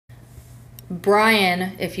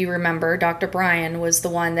Brian, if you remember, Dr. Brian was the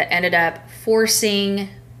one that ended up forcing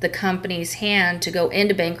the company's hand to go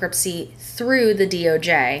into bankruptcy through the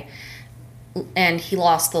DOJ, and he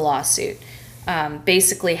lost the lawsuit.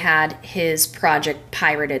 Basically, had his project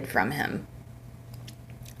pirated from him.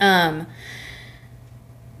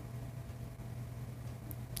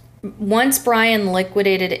 Once Brian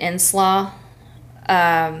liquidated Inslaw,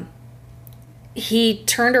 he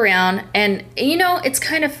turned around, and it's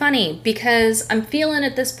kind of funny because I'm feeling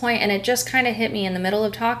at this point, and it just kind of hit me in the middle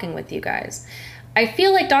of talking with you guys. I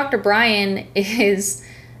feel like Dr. Brian is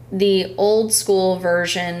the old school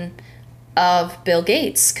version of Bill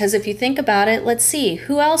Gates, because if you think about it, let's see,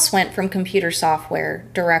 who else went from computer software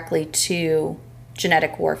directly to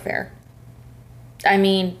genetic warfare? I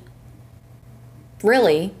mean,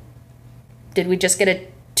 really, did we just get a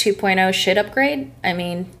 2.0 shit upgrade? I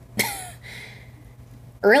mean,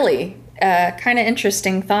 really, kind of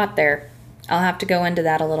interesting thought there. I'll have to go into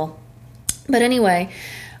that a little. But anyway,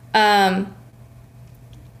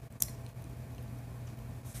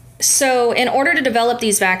 so in order to develop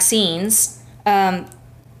these vaccines,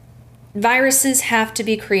 viruses have to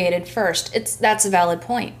be created first. That's a valid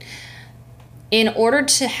point. In order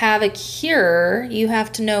to have a cure, you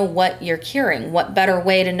have to know what you're curing. What better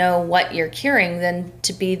way to know what you're curing than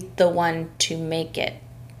to be the one to make it,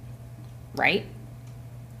 right?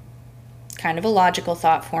 Kind of a logical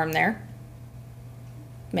thought form there.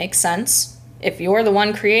 Makes sense. If you're the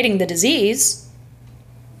one creating the disease,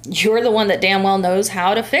 you're the one that damn well knows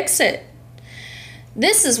how to fix it.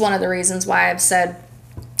 This is one of the reasons why I've said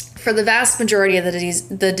for the vast majority of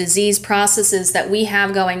the disease processes that we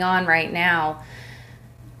have going on right now,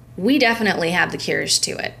 we definitely have the cures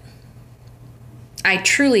to it. I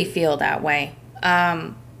truly feel that way.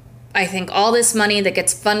 I think all this money that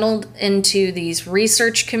gets funneled into these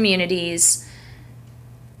research communities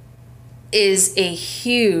is a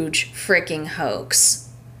huge freaking hoax.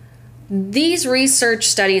 These research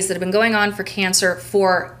studies that have been going on for cancer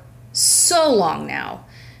for so long now,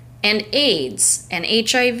 and AIDS and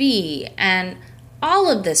HIV and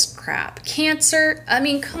all of this crap, cancer, I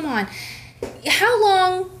mean, come on. How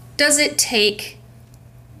long does it take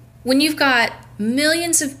when you've got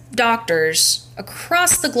millions of doctors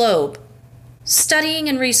across the globe studying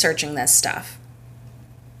and researching this stuff?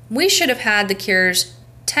 We should have had the cures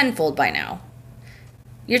tenfold by now.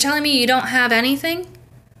 You're telling me you don't have anything?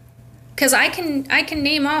 Because I can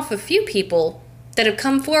name off a few people that have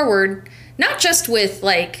come forward, not just with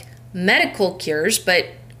like medical cures, but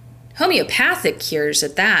homeopathic cures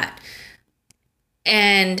at that,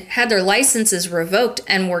 and had their licenses revoked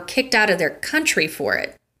and were kicked out of their country for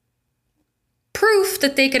it. Proof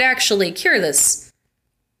that they could actually cure this,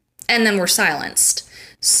 and then were silenced.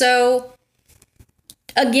 So,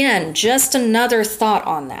 again, just another thought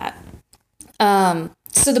on that.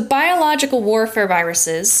 So the biological warfare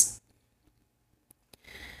viruses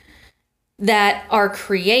that are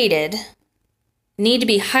created need to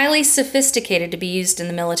be highly sophisticated to be used in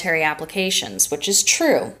the military applications, which is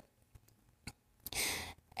true.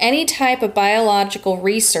 Any type of biological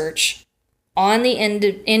research on the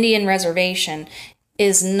Indian reservation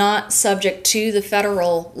is not subject to the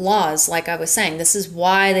federal laws, like I was saying. This is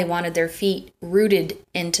why they wanted their feet rooted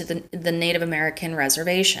into the Native American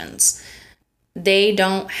reservations. They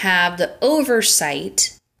don't have the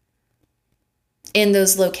oversight in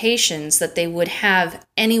those locations that they would have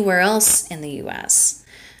anywhere else in the U.S.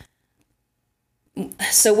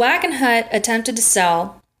 So Wackenhut attempted to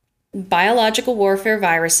sell biological warfare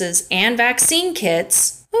viruses and vaccine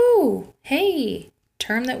kits, ooh, hey,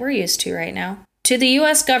 term that we're used to right now, to the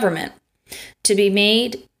U.S. government to be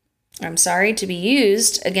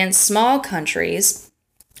used against small countries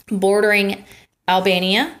bordering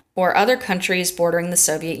Albania or other countries bordering the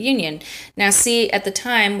Soviet Union. Now, see, at the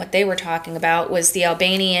time, what they were talking about was the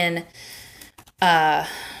Albanian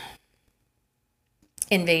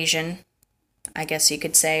invasion, I guess you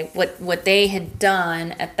could say. What they had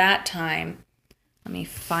done at that time, let me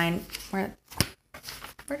find, where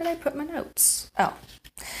did I put my notes? Oh.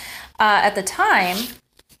 At the time,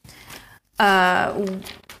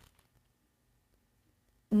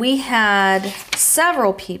 we had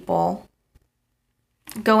several people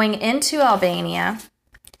going into Albania.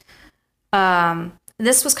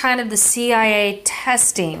 This was kind of the CIA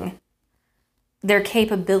testing their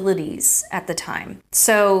capabilities at the time.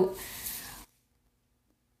 So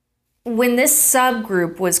when this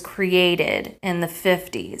subgroup was created in the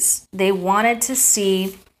 50s, they wanted to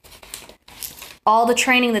see all the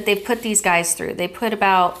training that they put these guys through. They put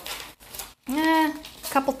about a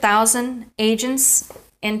couple thousand agents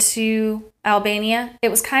into Albania. It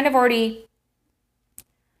was kind of already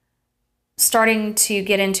starting to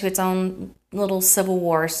get into its own little civil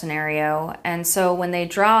war scenario. And so when they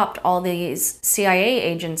dropped all these CIA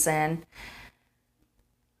agents in,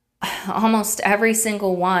 almost every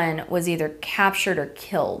single one was either captured or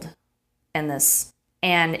killed in this.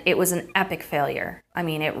 And it was an epic failure. I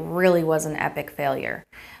mean, it really was an epic failure.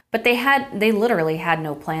 But they literally had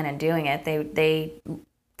no plan in doing it. They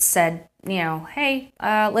said, hey,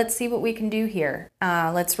 let's see what we can do here.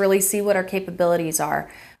 Let's really see what our capabilities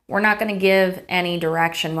are. We're not going to give any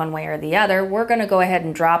direction one way or the other. We're going to go ahead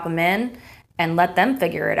and drop them in and let them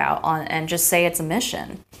figure it out and just say it's a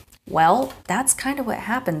mission. Well, that's kind of what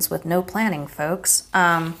happens with no planning, folks.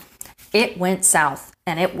 It went south,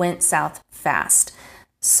 and it went south fast.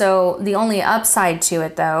 So the only upside to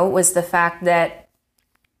it, though, was the fact that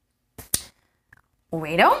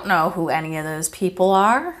we don't know who any of those people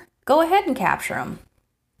are. Go ahead and capture them.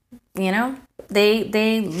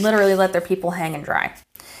 They literally let their people hang and dry.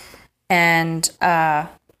 And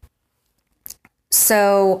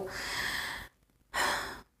so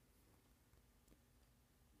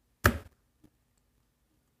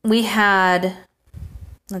we had,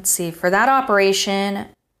 let's see, for that operation,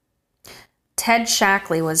 Ted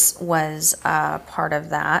Shackley was part of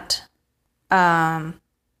that.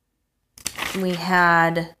 We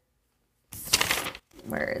had,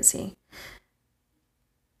 where is he?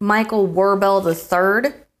 Michael Werbel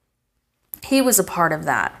III. He was a part of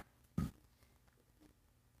that.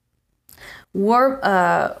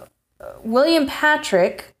 William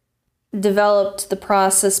Patrick developed the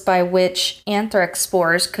process by which anthrax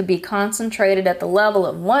spores could be concentrated at the level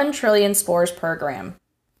of 1 trillion spores per gram.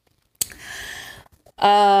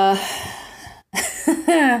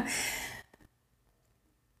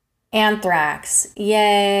 Anthrax.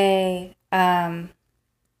 Yay.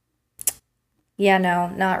 Yeah, no,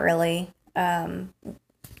 not really.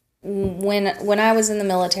 When I was in the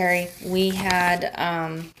military, we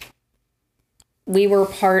were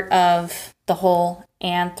part of the whole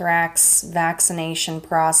anthrax vaccination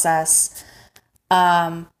process.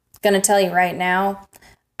 Gonna tell you right now,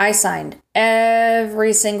 I signed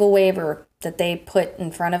every single waiver that they put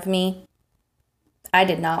in front of me. I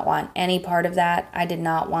did not want any part of that. I did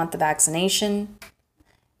not want the vaccination.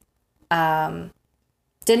 Didn't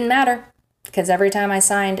matter, because every time I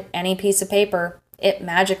signed any piece of paper, it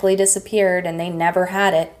magically disappeared and they never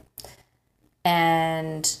had it.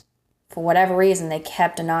 And for whatever reason, they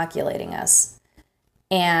kept inoculating us.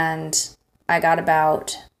 And I got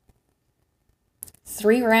about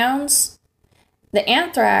 3 rounds. The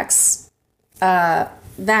anthrax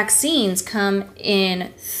vaccines come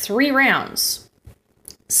in 3 rounds.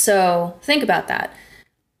 So think about that.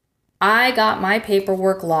 I got my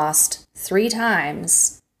paperwork lost 3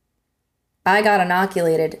 times. I got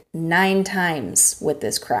inoculated 9 times with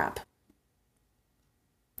this crap.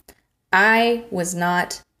 I was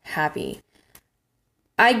not happy.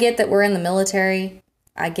 I get that we're in the military.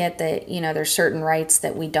 I get that, there's certain rights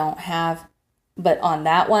that we don't have. But on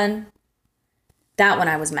that one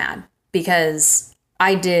I was mad because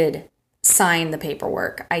I did sign the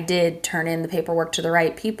paperwork. I did turn in the paperwork to the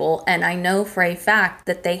right people, and I know for a fact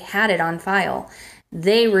that they had it on file.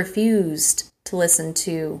 They refused to listen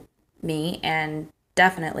to me and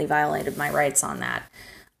definitely violated my rights on that.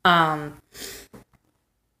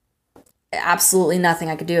 Absolutely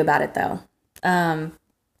nothing I could do about it, though. And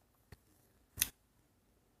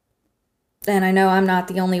I know I'm not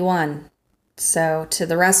the only one. So to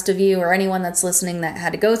the rest of you or anyone that's listening that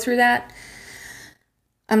had to go through that,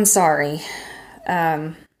 I'm sorry.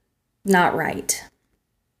 Not right.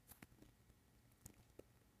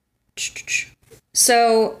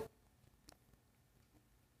 So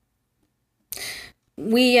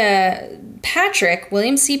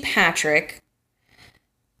William C. Patrick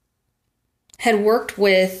had worked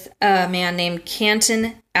with a man named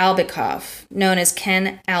Canton Albikoff, known as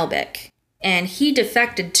Ken Albik, and he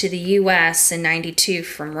defected to the U.S. in '92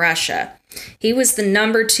 from Russia. He was the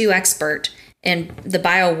number 2 expert in the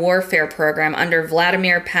biowarfare program under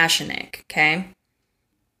Vladimir Pashanik, okay?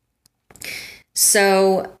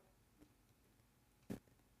 So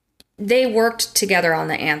they worked together on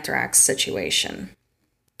the anthrax situation.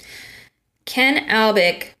 Ken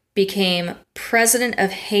Albik became president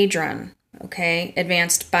of Hadron, okay,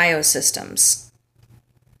 Advanced Biosystems.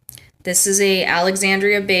 This is a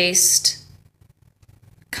Alexandria-based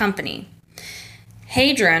company.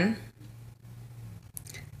 Hadron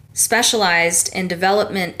specialized in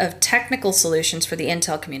development of technical solutions for the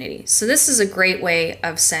intel community. So this is a great way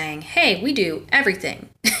of saying, hey, we do everything.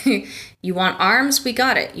 You want arms? We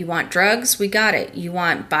got it. You want drugs? We got it. You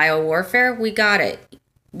want biowarfare? We got it.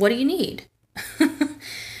 What do you need?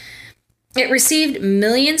 It received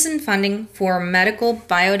millions in funding for medical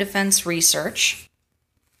biodefense research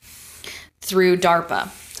through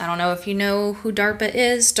DARPA. I don't know if you know who DARPA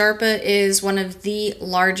is. DARPA is one of the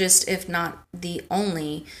largest, if not the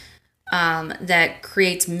only, that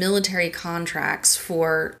creates military contracts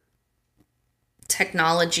for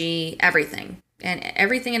technology, everything. And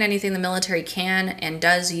everything and anything the military can and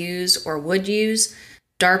does use or would use,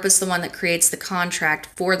 DARPA is the one that creates the contract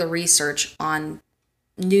for the research on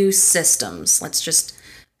new systems. Let's just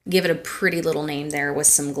give it a pretty little name there with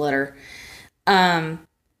some glitter. Now,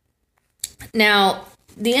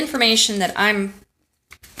 the information that I'm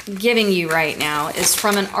giving you right now is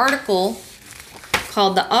from an article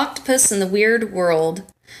called The Octopus in the Weird World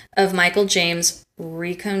of Michael James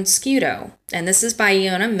Ricconsciuto. And this is by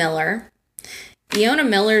Iona Miller. Iona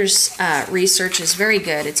Miller's research is very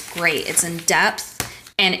good. It's great. It's in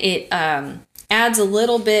depth, and it adds a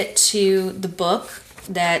little bit to the book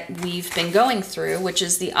that we've been going through, which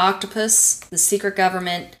is The Octopus, The Secret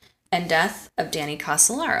Government, and Death of Danny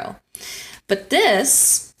Casolaro. But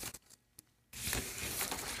this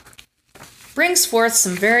brings forth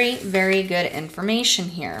some very, very good information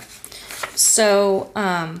here. So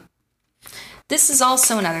this is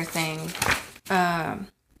also another thing.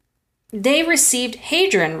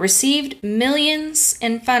 Hadron received millions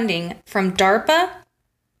in funding from DARPA,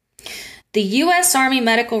 the U.S. Army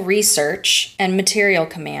Medical Research and Material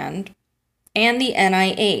Command, and the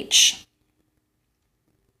NIH.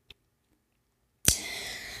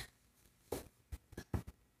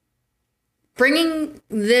 Bringing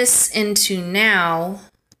this into now,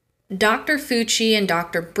 Dr. Fauci and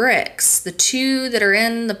Dr. Birx, the two that are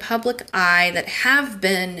in the public eye, that have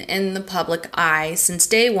been in the public eye since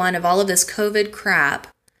day one of all of this COVID crap,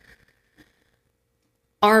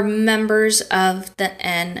 are members of the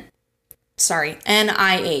NIH.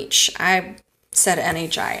 I said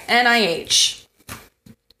NHI. NIH,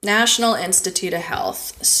 National Institute of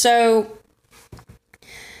Health. So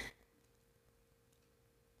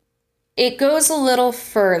it goes a little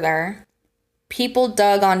further. People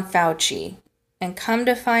dug on Fauci, and come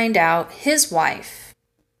to find out his wife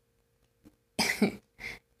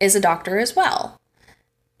is a doctor as well,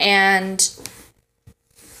 and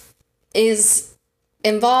is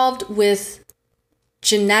involved with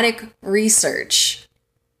genetic research.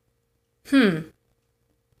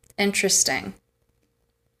 Interesting.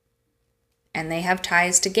 And they have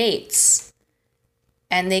ties to Gates,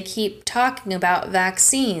 and they keep talking about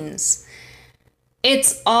vaccines.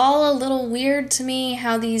 It's all a little weird to me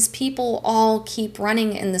how these people all keep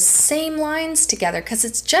running in the same lines together, because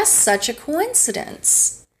it's just such a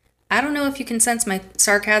coincidence. I don't know if you can sense my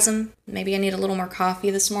sarcasm. Maybe I need a little more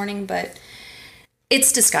coffee this morning, but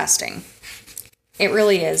it's disgusting. It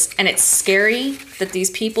really is. And it's scary that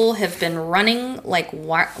these people have been running like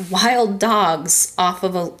wild dogs off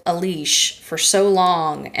of a leash for so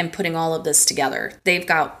long and putting all of this together. They've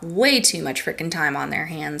got way too much freaking time on their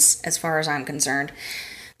hands as far as I'm concerned.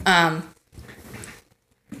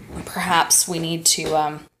 Perhaps we need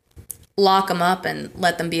to lock them up and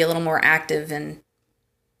let them be a little more active in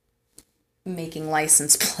making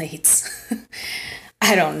license plates.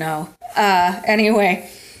 I don't know.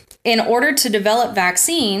 Anyway. In order to develop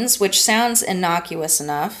vaccines, which sounds innocuous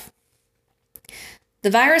enough,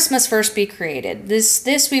 the virus must first be created.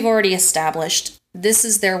 This we've already established. This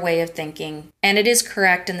is their way of thinking. And it is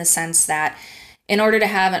correct in the sense that in order to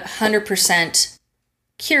have a 100%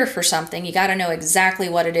 cure for something, you got to know exactly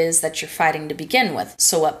what it is that you're fighting to begin with.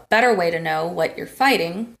 So what better way to know what you're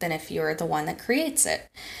fighting than if you're the one that creates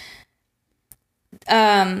it?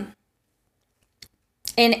 In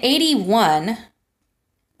 81...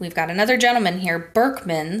 we've got another gentleman here,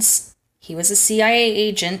 Berkmans. He was a CIA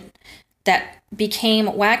agent that became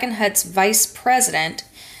Wackenhut's vice president.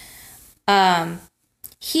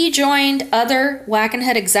 He joined other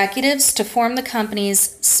Wackenhut executives to form the company's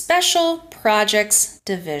Special Projects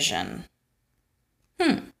Division.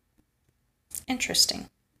 Interesting.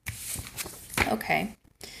 Okay.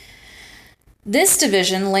 This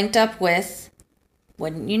division linked up with,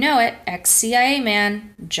 wouldn't you know it, ex-CIA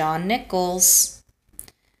man John Nichols.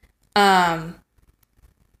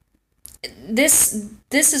 This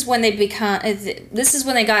is when they got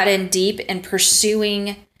in deep in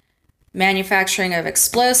pursuing manufacturing of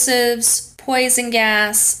explosives, poison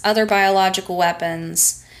gas, other biological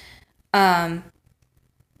weapons. They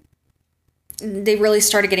really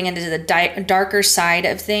started getting into the darker side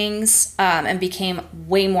of things, and became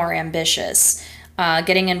way more ambitious,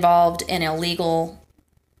 getting involved in illegal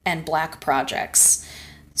and black projects.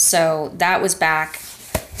 So that was back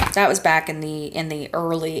That was back in the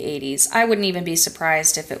early 80s. I wouldn't even be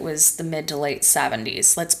surprised if it was the mid to late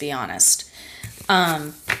 70s, let's be honest.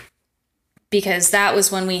 Because that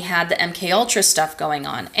was when we had the MK Ultra stuff going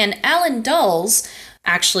on. And Alan Dulles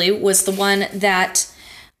actually was the one that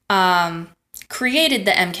created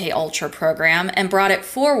the MK Ultra program and brought it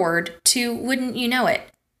forward to, wouldn't you know it,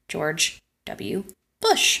 George W.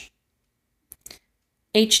 Bush.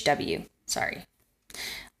 H.W., sorry.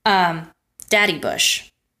 Daddy Bush.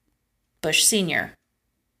 Bush Sr.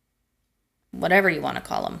 Whatever you want to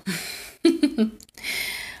call him.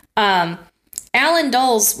 Alan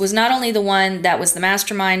Dulles was not only the one that was the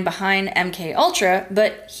mastermind behind MK Ultra,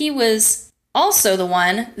 but he was also the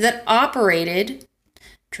one that operated,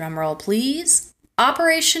 drumroll please,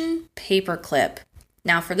 Operation Paperclip.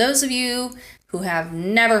 Now, for those of you who have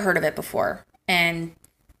never heard of it before, and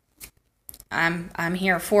I'm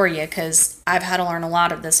here for you because I've had to learn a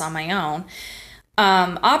lot of this on my own.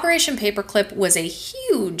 Operation Paperclip was a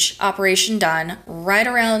huge operation done right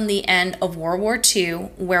around the end of World War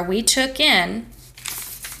II, where we took in,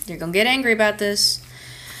 you're going to get angry about this,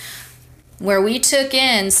 where we took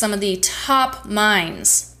in some of the top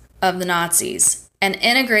minds of the Nazis and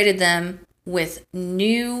integrated them with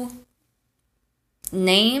new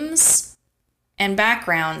names and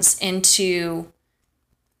backgrounds into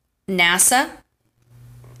NASA,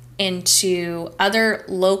 into other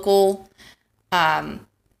local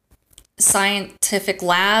scientific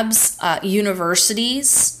labs,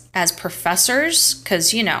 universities as professors,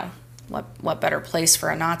 because, you know, what better place for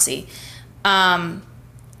a Nazi? Again,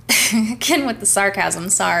 with the sarcasm,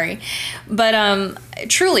 sorry. But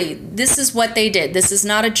truly, this is what they did. This is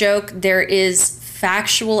not a joke. There is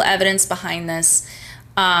factual evidence behind this.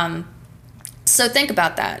 So think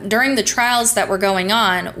about that. During the trials that were going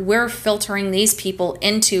on, we're filtering these people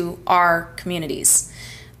into our communities.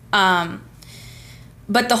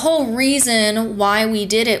 But the whole reason why we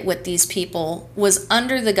did it with these people was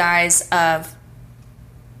under the guise of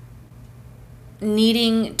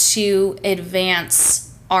needing to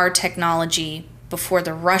advance our technology before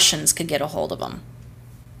the Russians could get a hold of them.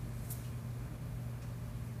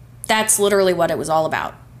 That's literally what it was all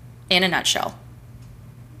about, in a nutshell.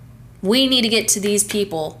 We need to get to these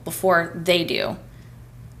people before they do,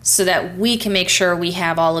 so that we can make sure we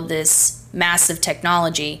have all of this massive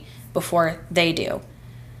technology before they do.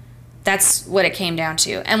 That's what it came down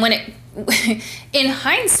to. And when it, in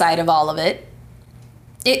hindsight of all of it,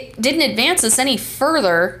 it didn't advance us any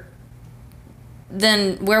further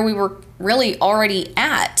than where we were really already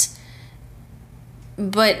at.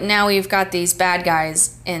 But now we've got these bad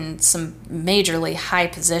guys in some majorly high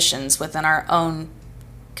positions within our own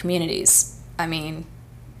communities. I mean,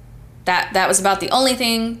 that was about the only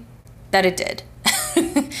thing that it did.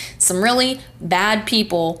 Some really bad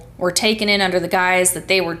people were taken in under the guise that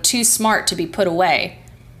they were too smart to be put away.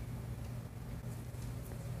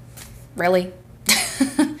 Really?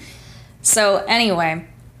 So anyway,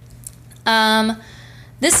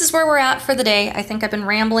 this is where we're at for the day. I think I've been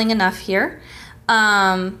rambling enough here.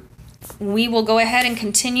 We will go ahead and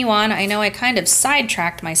continue on. I know I kind of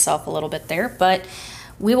sidetracked myself a little bit there, but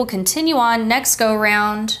we will continue on next go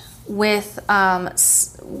round with,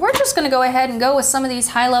 we're just going to go ahead and go with some of these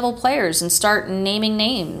high level players and start naming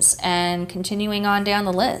names and continuing on down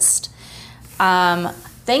the list.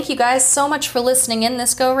 Thank you guys so much for listening in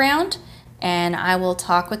this go round, and I will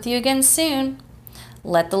talk with you again soon.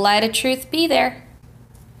 Let the light of truth be there.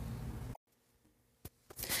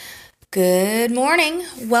 Good morning.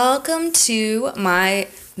 Welcome to my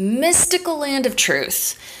mystical land of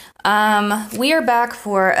truth. We are back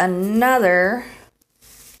for another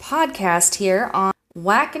podcast here on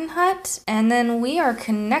Wackenhut, and then we are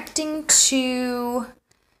connecting to,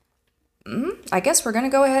 I guess we're going to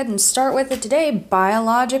go ahead and start with it today,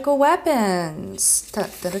 biological weapons. Da,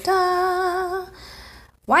 da, da, da.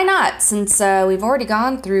 Why not? Since we've already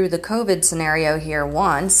gone through the COVID scenario here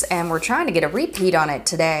once, and we're trying to get a repeat on it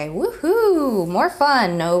today. Woohoo! More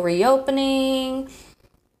fun. No reopening.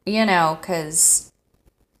 You know, because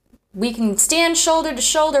we can stand shoulder to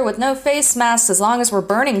shoulder with no face masks as long as we're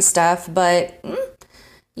burning stuff, but,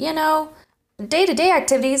 you know, day-to-day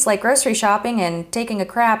activities like grocery shopping and taking a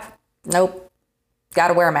crap, nope.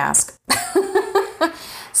 Gotta wear a mask.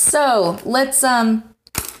 So, let's go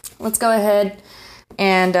ahead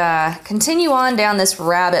and continue on down this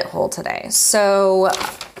rabbit hole today. So,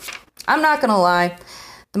 I'm not gonna lie,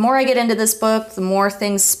 the more I get into this book, the more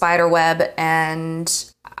things spiderweb, and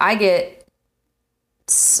I get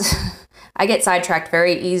sidetracked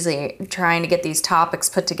very easily trying to get these topics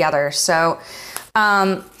put together. So,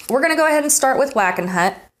 we're gonna go ahead and start with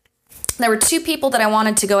Wackenhut. there were two people that I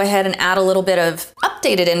wanted to go ahead and add a little bit of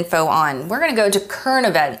updated info on. We're going to go to current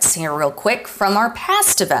events here real quick from our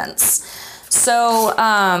past events.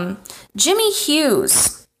 So, Jimmy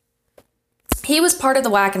Hughes, he was part of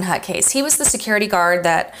the Wackenhut case. He was the security guard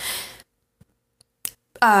that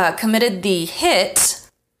committed the hit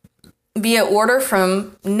via order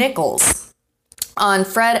from Nichols on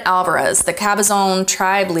Fred Alvarez, the Cabazon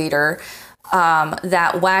tribe leader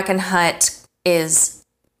that Wackenhut is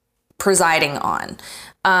presiding on.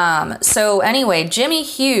 So anyway, Jimmy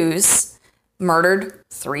Hughes murdered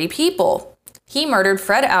 3 people. He murdered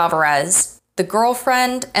Fred Alvarez, the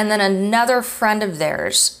girlfriend, and then another friend of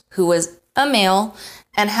theirs who was a male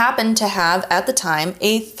and happened to have, at the time,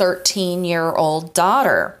 a 13-year-old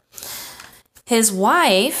daughter. His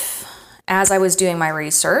wife, as I was doing my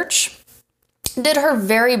research, did her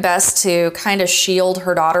very best to kind of shield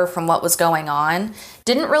her daughter from what was going on.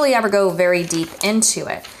 Didn't really ever go very deep into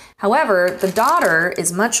it. However, the daughter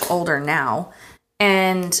is much older now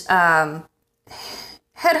and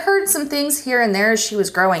had heard some things here and there as she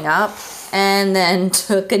was growing up and then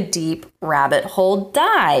took a deep rabbit hole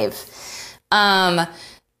dive. Found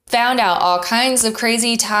out all kinds of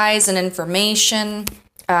crazy ties and information.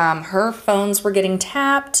 Her phones were getting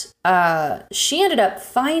tapped. She ended up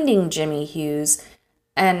finding Jimmy Hughes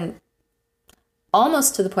and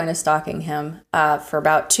almost to the point of stalking him for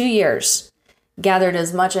about 2 years. Gathered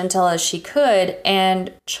as much intel as she could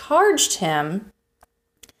and charged him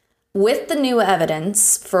with the new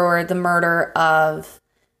evidence for the murder of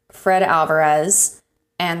Fred Alvarez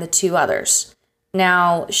and the 2 others.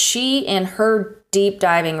 Now, she, in her deep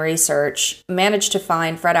diving research, managed to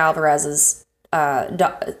find Fred Alvarez's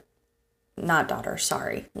not daughter,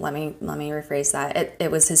 sorry. Let me rephrase that. It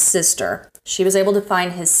was his sister. She was able to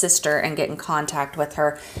find his sister and get in contact with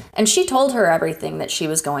her, and she told her everything that she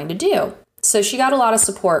was going to do. So she got a lot of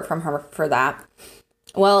support from her for that.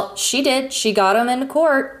 Well, she did. She got him into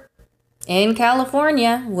court in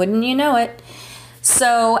California, wouldn't you know it.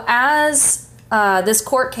 So as this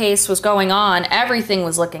court case was going on, everything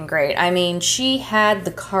was looking great. I mean, she had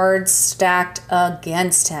the cards stacked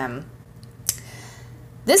against him.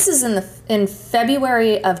 This is in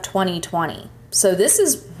February of 2020. So this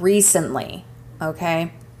is recently,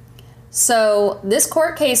 okay? So this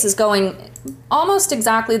court case is going almost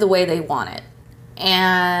exactly the way they want it.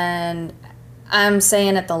 And I'm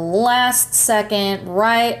saying at the last second,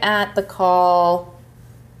 right at the call,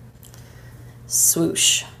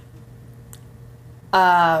 swoosh.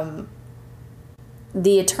 The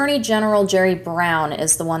Attorney General, Jerry Brown,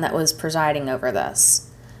 is the one that was presiding over this.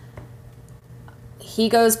 He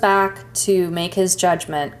goes back to make his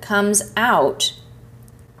judgment, comes out,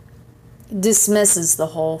 dismisses the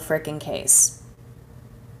whole freaking case.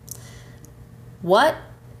 What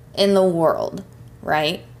in the world,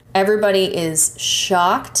 right? Everybody is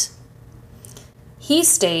shocked. He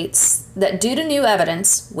states that due to new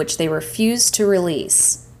evidence, which they refused to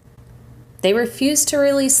release,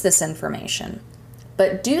 this information.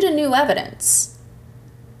 But due to new evidence,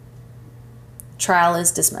 trial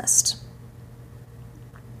is dismissed.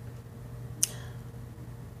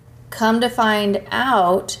 Come to find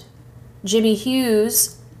out, Jimmy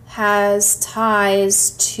Hughes has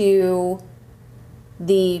ties to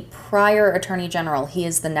the prior Attorney General. He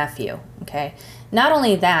is the nephew, okay? Not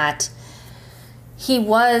only that, he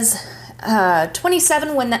was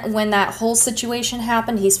 27 when that whole situation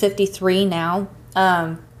happened. He's 53 now.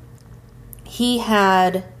 He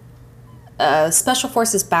had a Special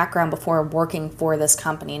Forces background before working for this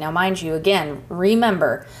company. Now, mind you, again,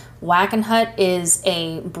 remember, Wackenhut is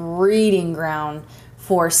a breeding ground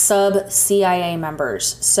for sub-CIA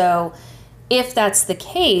members. So if that's the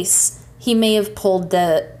case, he may have pulled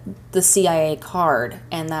the CIA card,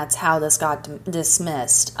 and that's how this got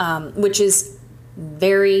dismissed, which is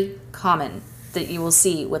very common that you will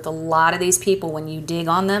see with a lot of these people when you dig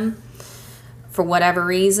on them. For whatever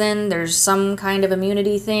reason, there's some kind of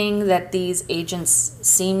immunity thing that these agents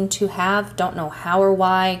seem to have. Don't know how or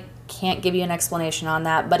why. Can't give you an explanation on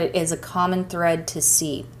that, but it is a common thread to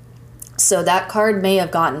see. So that card may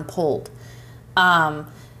have gotten pulled.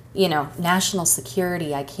 National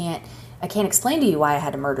security. I can't explain to you why I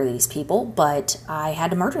had to murder these people, but I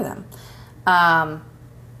had to murder them.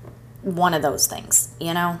 One of those things,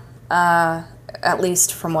 at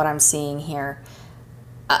least from what I'm seeing here.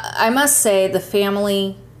 I must say, the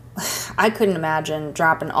family, I couldn't imagine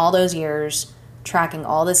dropping all those years, tracking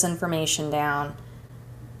all this information down.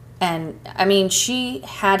 And, I mean, she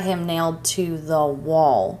had him nailed to the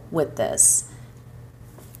wall with this.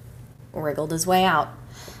 Wriggled his way out.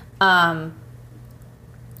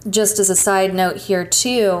 Just as a side note here,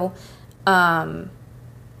 too,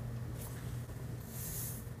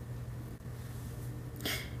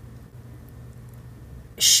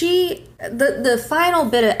 the final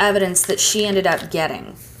bit of evidence that she ended up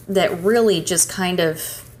getting that really just kind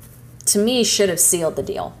of, to me, should have sealed the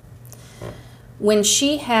deal. When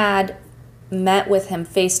she had met with him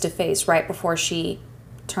face to face right before she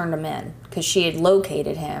turned him in, because she had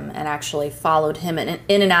located him and actually followed him in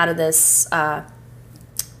and out of this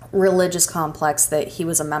religious complex that he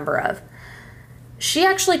was a member of. She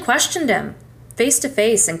actually questioned him face to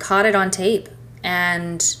face and caught it on tape.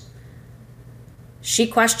 And she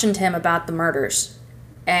questioned him about the murders.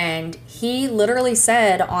 And he literally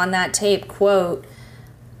said on that tape, quote,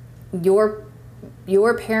 your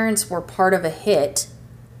parents were part of a hit.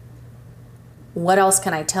 What else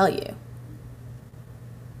can I tell you?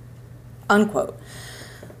 Unquote.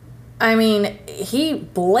 I mean, he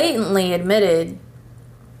blatantly admitted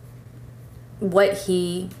what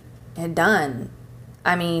he had done.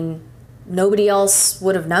 I mean, nobody else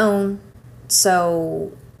would have known.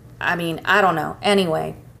 So, I mean, I don't know.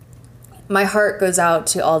 Anyway, my heart goes out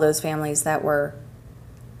to all those families that were,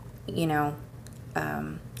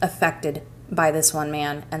 affected by this one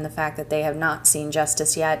man, and the fact that they have not seen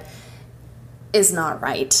justice yet is not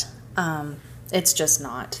right. It's just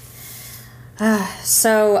not.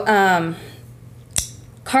 Carlos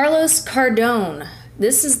Cardone.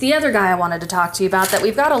 This is the other guy I wanted to talk to you about that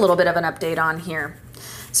we've got a little bit of an update on here.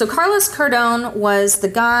 So Carlos Cardone was the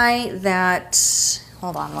guy that...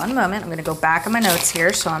 Hold on one moment. I'm going to go back in my notes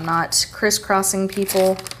here so I'm not crisscrossing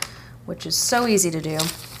people, which is so easy to do.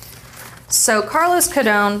 So Carlos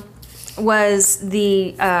Cardone was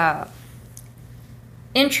the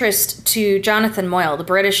interest to Jonathan Moyle, the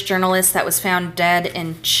British journalist that was found dead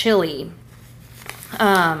in Chile.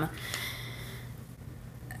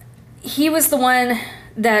 He was the one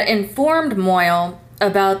that informed Moyle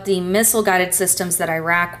about the missile-guided systems that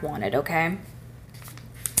Iraq wanted, okay?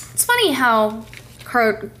 It's funny how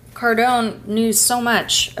Cardone knew so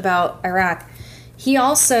much about Iraq. He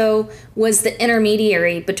also was the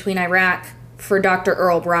intermediary between Iraq for Dr.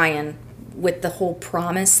 Earl Bryan with the whole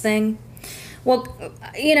promise thing. Well,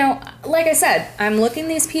 like I said, I'm looking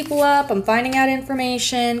these people up, I'm finding out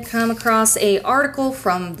information, come across a article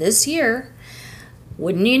from this year.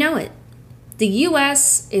 Wouldn't you know it? The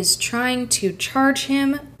U.S. is trying to charge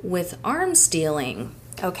him with arms dealing,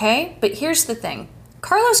 okay? But here's the thing.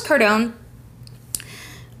 Carlos Cardone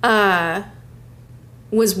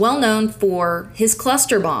was well known for his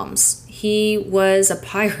cluster bombs. He was a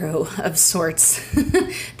pyro of sorts,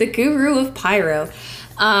 the guru of pyro.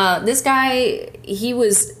 This guy, he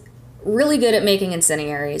was really good at making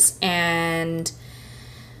incendiaries, and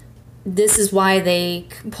this is why they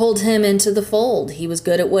pulled him into the fold. He was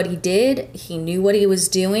good at what he did, he knew what he was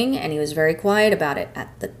doing, and he was very quiet about it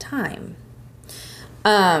at the time.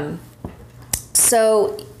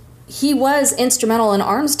 So he was instrumental in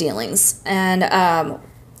arms dealings, and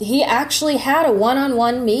he actually had a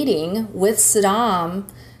one-on-one meeting with Saddam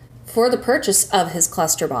for the purchase of his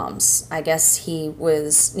cluster bombs. I guess he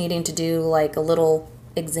was needing to do like a little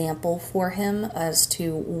example for him as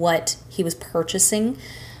to what he was purchasing.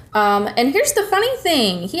 And here's the funny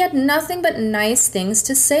thing. He had nothing but nice things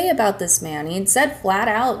to say about this man. He had said flat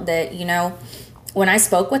out that, when I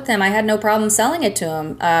spoke with him, I had no problem selling it to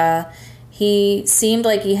him. He seemed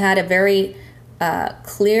like he had a very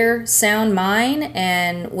clear, sound mind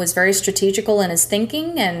and was very strategical in his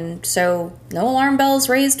thinking, and so no alarm bells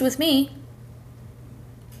raised with me.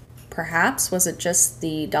 Perhaps, was it just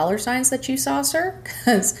the dollar signs that you saw, sir?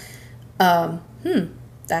 Because,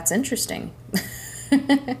 that's interesting.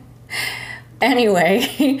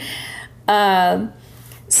 Anyway,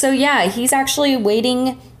 so yeah, he's actually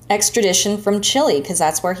awaiting extradition from Chile, because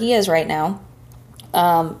that's where he is right now.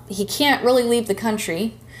 He can't really leave the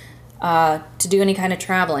country to do any kind of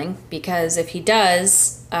traveling, because if he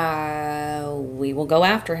does, we will go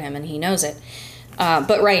after him, and he knows it.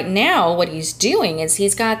 But right now, what he's doing is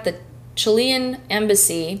he's got the Chilean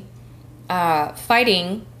embassy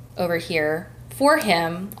fighting over here for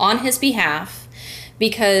him on his behalf,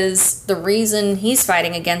 because the reason he's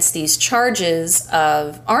fighting against these charges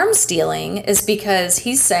of arms dealing is because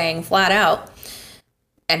he's saying flat out,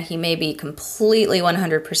 and he may be completely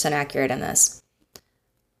 100% accurate in this,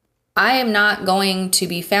 I am not going to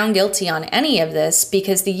be found guilty on any of this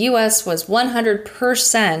because the U.S. was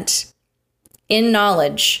 100% in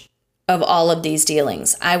knowledge of all of these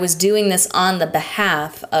dealings. I was doing this on the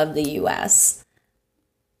behalf of the U.S.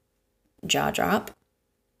 Jaw drop.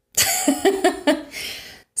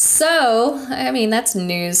 So, I mean, that's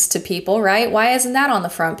news to people, right? Why isn't that on the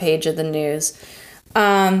front page of the news?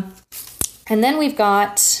 And then we've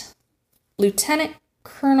got Lieutenant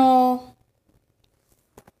Colonel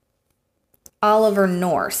Oliver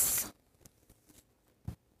North.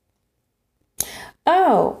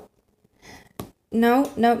 Oh,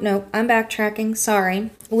 no, no, no. I'm backtracking. Sorry.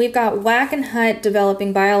 We've got Wackenhut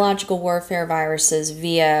developing biological warfare viruses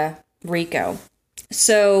via RICO.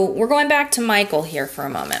 So we're going back to Michael here for a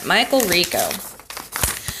moment. Michael Rico.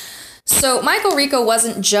 So Michael Rico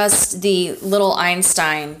wasn't just the little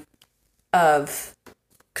Einstein of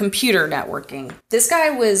computer networking. This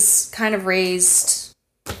guy was kind of raised,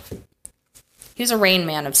 he was a Rain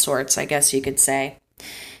Man of sorts, I guess you could say.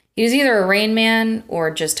 He was either a Rain Man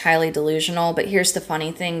or just highly delusional, but here's the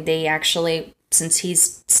funny thing. They actually, since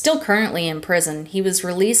he's still currently in prison, he was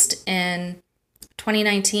released in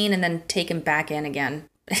 2019 and then taken back in again.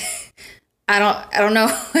 I don't know.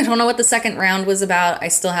 I don't know what the second round was about. I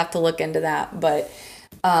still have to look into that. But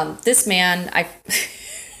this man,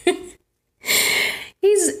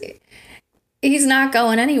 he's not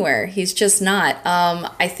going anywhere. He's just not.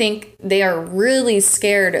 I think they are really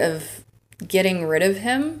scared of getting rid of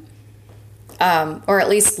him, or at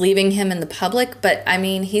least leaving him in the public. But I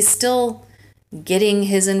mean, he's still getting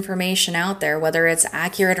his information out there, whether it's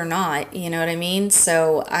accurate or not, you know what I mean?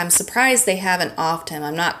 So I'm surprised they haven't offed him.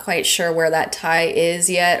 I'm not quite sure where that tie is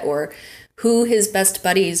yet or who his best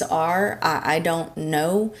buddies are. I don't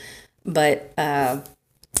know. But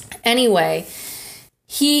anyway,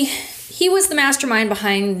 he was the mastermind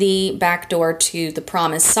behind the backdoor to the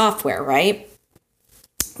PROMIS software, right?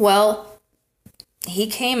 Well, he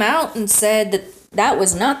came out and said that that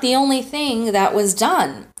was not the only thing that was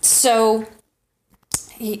done. So,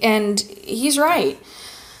 and he's right.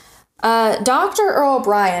 Dr. Earl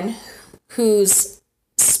Bryan, whose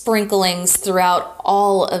sprinklings throughout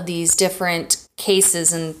all of these different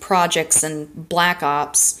cases and projects and black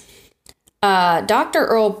ops, Dr.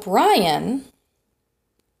 Earl Bryan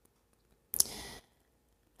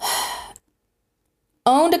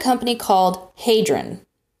owned a company called Hadron.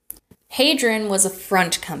 Hadron was a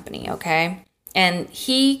front company, okay? And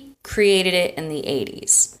he created it in the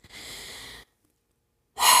 80s.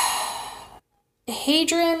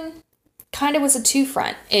 Hadron kind of was a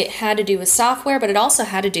two-front. It had to do with software, but it also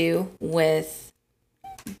had to do with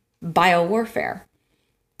biowarfare.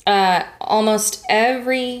 Almost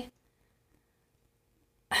every...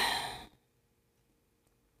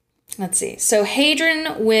 Let's see. So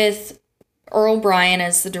Hadron, with Earl Bryan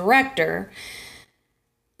as the director,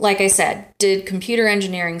 like I said, did computer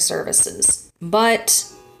engineering services,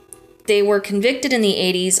 but they were convicted in the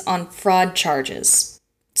 80s on fraud charges.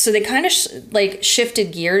 So they kind of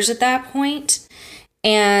shifted gears at that point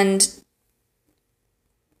and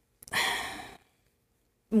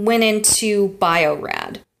went into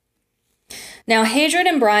Bio-Rad. Now, Hadron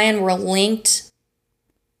and Bryan were linked.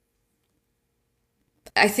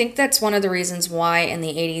 I think that's one of the reasons why in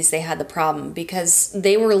the 80s they had the problem, because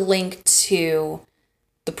they were linked to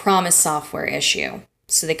the PROMIS software issue.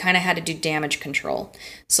 So they kind of had to do damage control.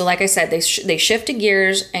 So like I said, they shifted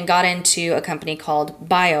gears and got into a company called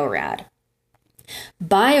Bio-Rad.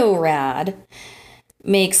 Bio-Rad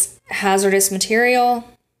makes hazardous material,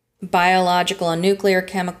 biological and nuclear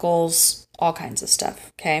chemicals, all kinds of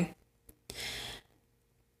stuff, okay?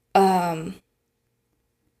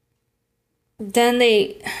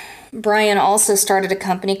 Then Bryan also started a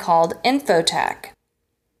company called Infotech.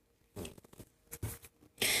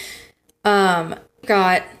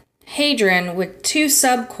 Got Hadron with two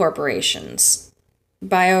sub-corporations,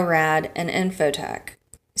 Bio-Rad and Infotech.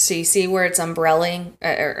 So you see where it's umbrellaing,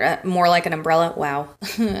 more like an umbrella? Wow,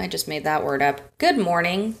 I just made that word up. Good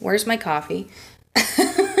morning. Where's my coffee?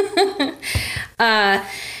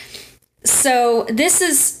 So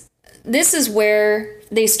this is where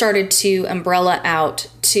they started to umbrella out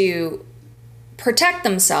to protect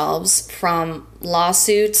themselves from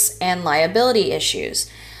lawsuits and liability issues.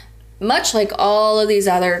 Much like all of these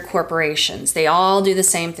other corporations, they all do the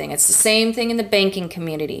same thing. It's the same thing in the banking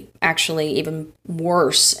community. Actually, even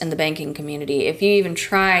worse in the banking community. If you even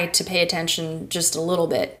try to pay attention just a little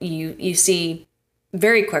bit, you see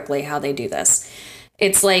very quickly how they do this.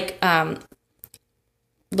 It's like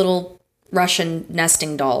little Russian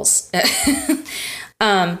nesting dolls.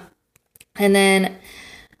 And then,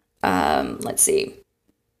 let's see.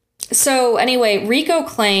 So anyway, RICO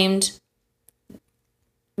claimed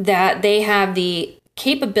that they have the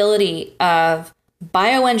capability of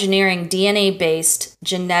bioengineering DNA-based,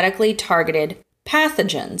 genetically targeted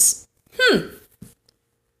pathogens. I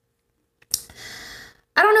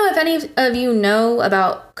don't know if any of you know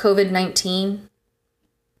about COVID-19.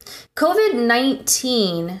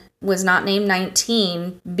 COVID-19 was not named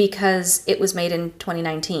 19 because it was made in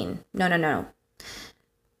 2019. No.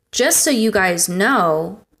 Just so you guys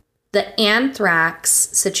know, the anthrax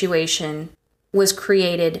situation was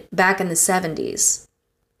created back in the 70s.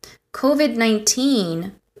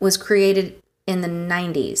 COVID-19 was created in the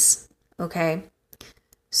 90s, okay?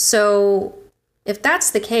 So if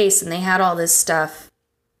that's the case and they had all this stuff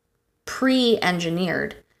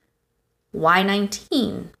pre-engineered, why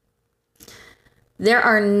 19? There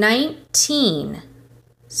are 19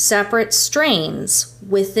 separate strains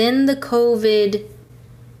within the COVID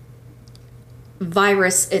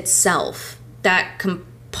virus itself that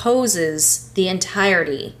composes the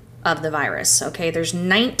entirety of the virus. Okay, there's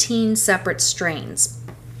 19 separate strains.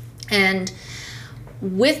 And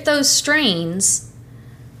with those strains,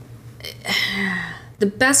 the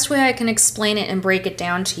best way I can explain it and break it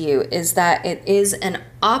down to you is that it is an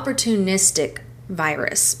opportunistic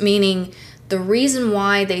virus, meaning the reason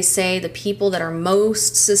why they say the people that are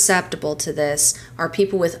most susceptible to this are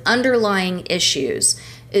people with underlying issues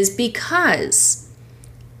is because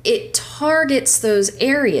it targets those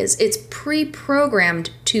areas. It's pre-programmed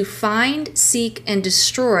to find, seek, and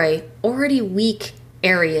destroy already weak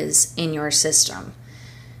areas in your system.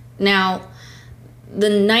 Now, the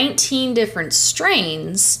 19 different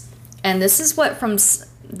strains, and this is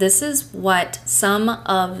what some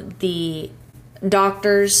of the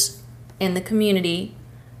doctors in the community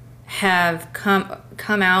have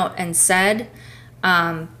come out and said.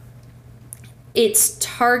 It's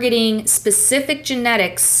targeting specific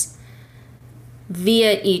genetics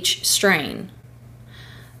via each strain.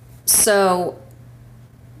 So,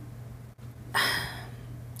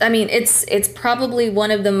 I mean, it's probably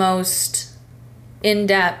one of the most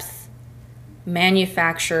in-depth,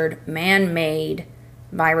 manufactured, man-made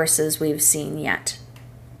viruses we've seen yet.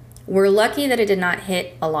 We're lucky that it did not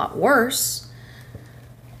hit a lot worse,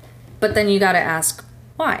 but then you got to ask,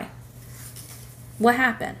 why? What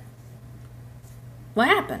happened? What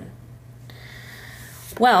happened?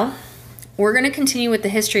 Well, we're going to continue with the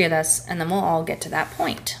history of this, and then we'll all get to that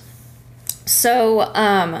point. So,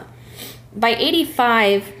 by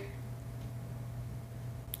 85,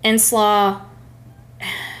 Enslaw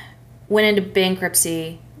went into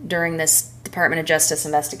bankruptcy during this Department of Justice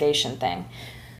investigation thing.